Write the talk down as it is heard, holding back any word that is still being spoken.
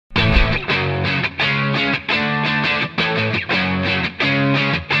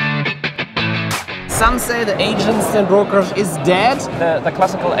Some say the agents and brokers is dead. The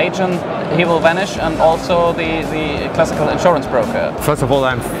classical agent, he will vanish, and also the classical insurance broker. First of all,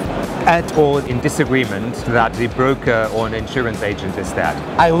 I'm at all in disagreement that the broker or an insurance agent is dead.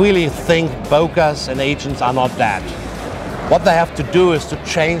 I really think brokers and agents are not dead. What they have to do is to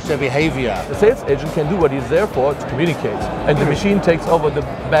change their behavior. The sales agent can do what he's there for, to communicate. And the machine takes over the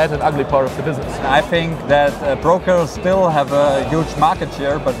bad and ugly part of the business. I think that brokers still have a huge market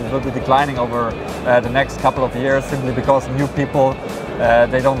share, but it will be declining over the next couple of years simply because new people,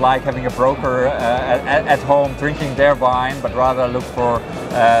 they don't like having a broker at home drinking their wine, but rather look for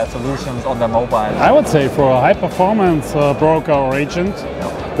solutions on their mobile. I would say for a high-performance broker or agent,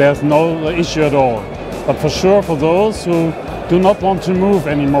 there's no issue at all. But for sure, for those who do not want to move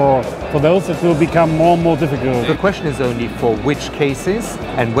anymore, for those it will become more and more difficult. The question is only for which cases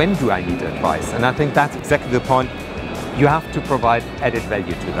and when do I need advice? And I think that's exactly the point. You have to provide added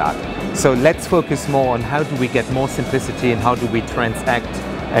value to that. So let's focus more on how do we get more simplicity and how do we transact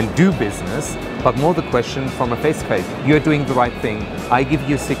and do business, but more the question from a face case. You're doing the right thing. I give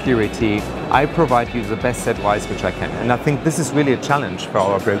you security. I provide you the best advice which I can. And I think this is really a challenge for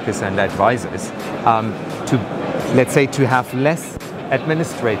our brokers and advisors to have less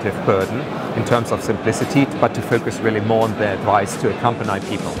administrative burden in terms of simplicity, but to focus really more on the advice to accompany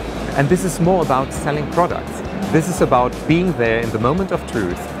people. And this is more about selling products. This is about being there in the moment of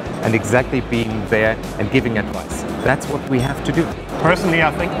truth and exactly being there and giving advice. That's what we have to do. Personally,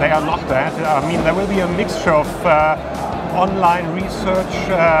 I think they are not that. I mean, there will be a mixture of online research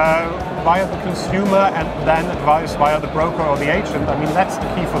via the consumer and then advice via the broker or the agent. I mean, that's the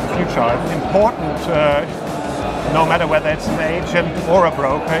key for the future. It's important, no matter whether it's an agent or a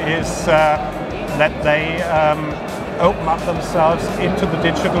broker, is that they open up themselves into the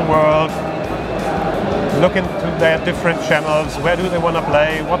digital world, look into their different channels, where do they want to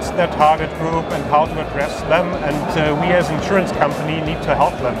play, what's their target group and how to address them, and we as an insurance company need to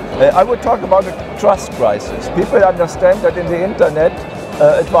help them. I would talk about a trust crisis. People understand that in the internet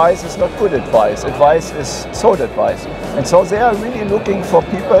advice is not good advice, advice is sold advice. And so they are really looking for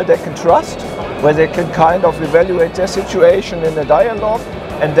people they can trust, where they can kind of evaluate their situation in a dialogue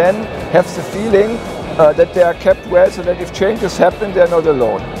and then have the feeling that they are kept well, so that if changes happen, they're not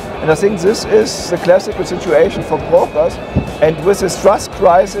alone. And I think this is the classical situation for brokers. And with this trust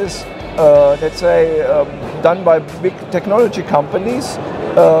crisis, let's say, done by big technology companies,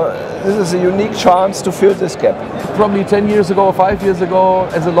 this is a unique chance to fill this gap. Probably 10 years ago or 5 years ago,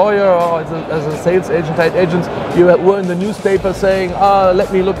 as a lawyer or as a sales agent, tied agent, you were in the newspaper saying,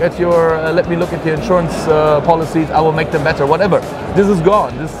 let me look at your insurance policies, I will make them better, whatever. This is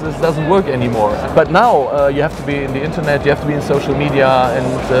gone, this doesn't work anymore. But now you have to be in the internet, you have to be in social media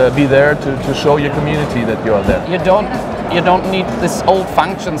and be there to show your community that you are there. You don't need these old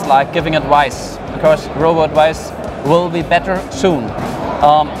functions like giving advice, because robo-advice will be better soon.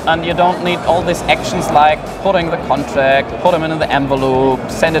 And you don't need all these actions like putting the contract, put them in the envelope,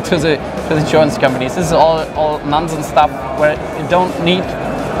 send it to the insurance companies. This is all nonsense stuff where you don't need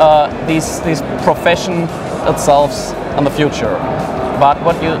these profession itself in the future. But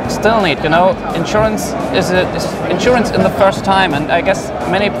what you still need, insurance is insurance in the first time, and I guess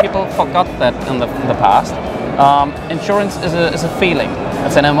many people forgot that in the past. Insurance is a feeling,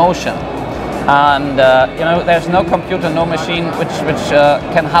 it's an emotion. And there's no computer, no machine which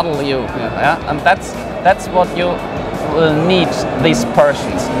can huddle you, yeah? And that's what you need, these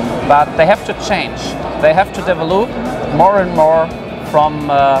persons. But they have to change. They have to develop more and more from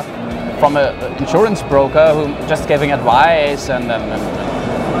an insurance broker who just giving advice and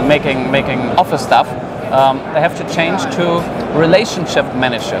making office stuff. They have to change to relationship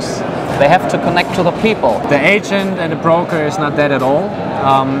managers. They have to connect to the people. The agent and the broker is not dead at all.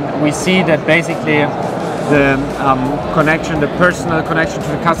 We see that basically the connection, the personal connection to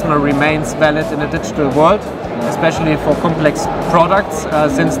the customer remains valid in the digital world, especially for complex products,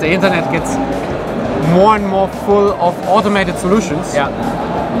 since the internet gets more and more full of automated solutions. Yeah.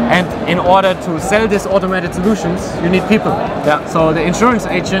 And in order to sell these automated solutions, you need people. Yeah. So the insurance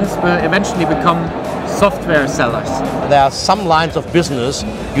agents will eventually become software sellers. There are some lines of business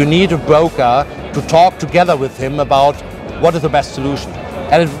you need a broker to talk together with him about what is the best solution.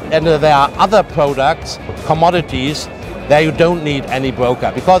 And there are other products, commodities, there you don't need any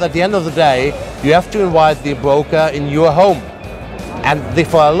broker, because at the end of the day you have to invite the broker in your home. And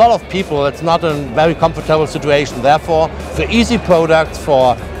for a lot of people it's not a very comfortable situation. Therefore, for easy products,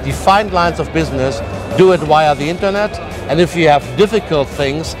 for defined lines of business, do it via the internet. And if you have difficult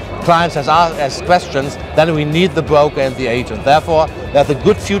things, clients ask questions, then we need the broker and the agent. Therefore, there's a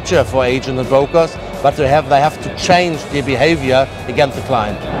good future for agents and brokers, but they have to change their behavior against the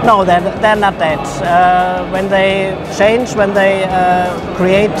client. No, they're not that. When they change, when they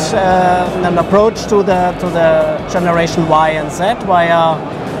create an approach to the generation Y and Z via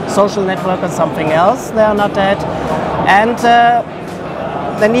social network or something else, they are not that. And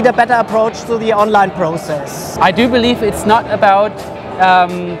they need a better approach to the online process. I do believe it's not about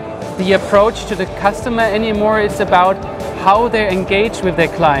the approach to the customer anymore. It's about how they engage with their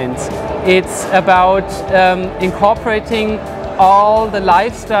clients. It's about incorporating all the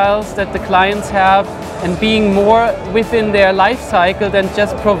lifestyles that the clients have and being more within their life cycle than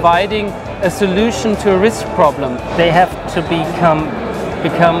just providing a solution to a risk problem. They have to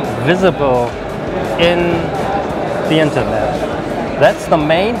become visible in the internet. That's the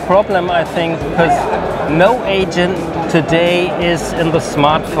main problem, I think, because no agent today is in the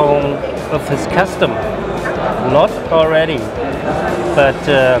smartphone of his customer. Not already, but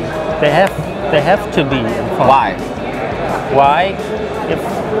they have to be informed. Why? Why?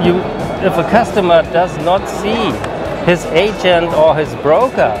 If a customer does not see his agent or his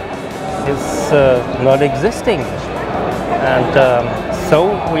broker, is not existing, and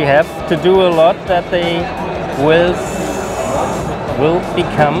so we have to do a lot that they will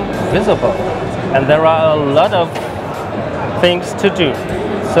become visible. And there are a lot of things to do.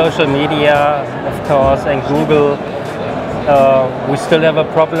 Social media, of course, and Google. We still have a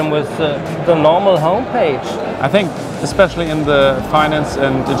problem with the normal homepage. I think, especially in the finance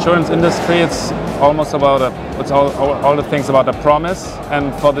and insurance industry, it's almost about all the things about a promise.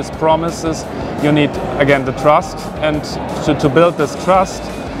 And for these promises, you need again the trust. And to build this trust,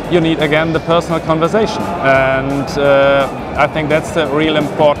 you need again the personal conversation. And I think that's the real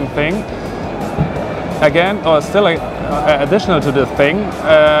important thing. Again, or still additional to the thing,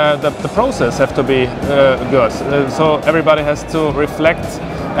 the process have to be good. So everybody has to reflect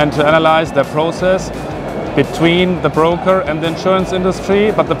and to analyze the process between the broker and the insurance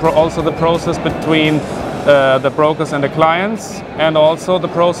industry, but also the process between the brokers and the clients, and also the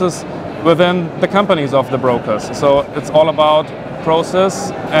process within the companies of the brokers. So it's all about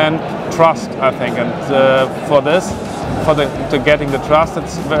process and trust, I think. And for this, to getting the trust,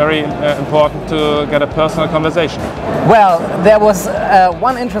 it's very important to get a personal conversation. Well, there was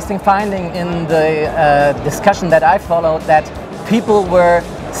one interesting finding in the discussion that I followed, that people were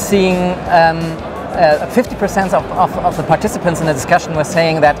seeing 50% of the participants in the discussion were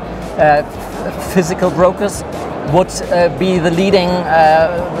saying that physical brokers would be the leading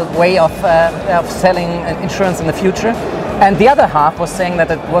way of selling insurance in the future, and the other half was saying that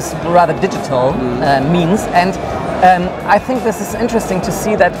it was rather digital means. And I think this is interesting to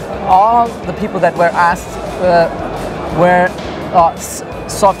see that all the people that were asked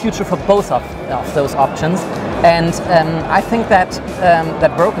saw future for both of those options, and I think that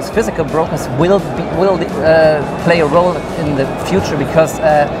that brokers, physical brokers, will play a role in the future, because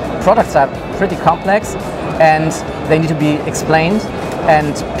products are pretty complex and they need to be explained,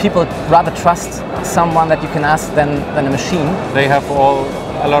 and people rather trust someone that you can ask than a machine. They have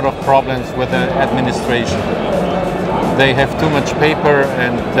a lot of problems with the administration. They have too much paper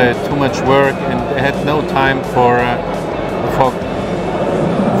and too much work, and they had no time for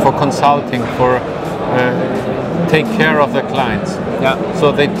consulting, for take care of the clients. Yeah.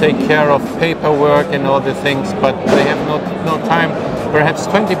 So they take care of paperwork and all the things, but they have no time. Perhaps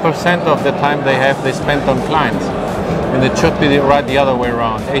 20% of the time they spend on clients, and it should be the other way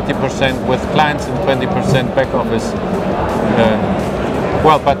around. 80% with clients and 20% back office.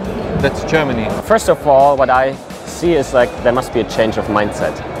 Well, but that's Germany. First of all, what I see is like there must be a change of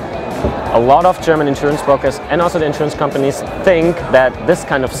mindset. A lot of German insurance brokers and also the insurance companies think that this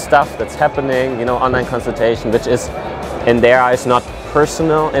kind of stuff that's happening, you know, online consultation, which is in their eyes not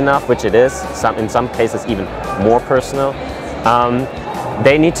personal enough, which it is, in some cases even more personal.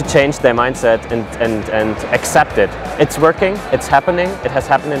 They need to change their mindset and accept it. It's working, it's happening, it has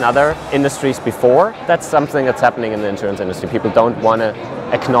happened in other industries before. That's something that's happening in the insurance industry. People don't want to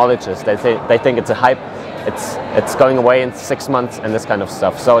acknowledge this. They think it's a hype, it's going away in 6 months and this kind of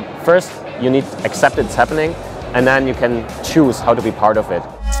stuff. So first you need to accept it's happening, and then you can choose how to be part of it.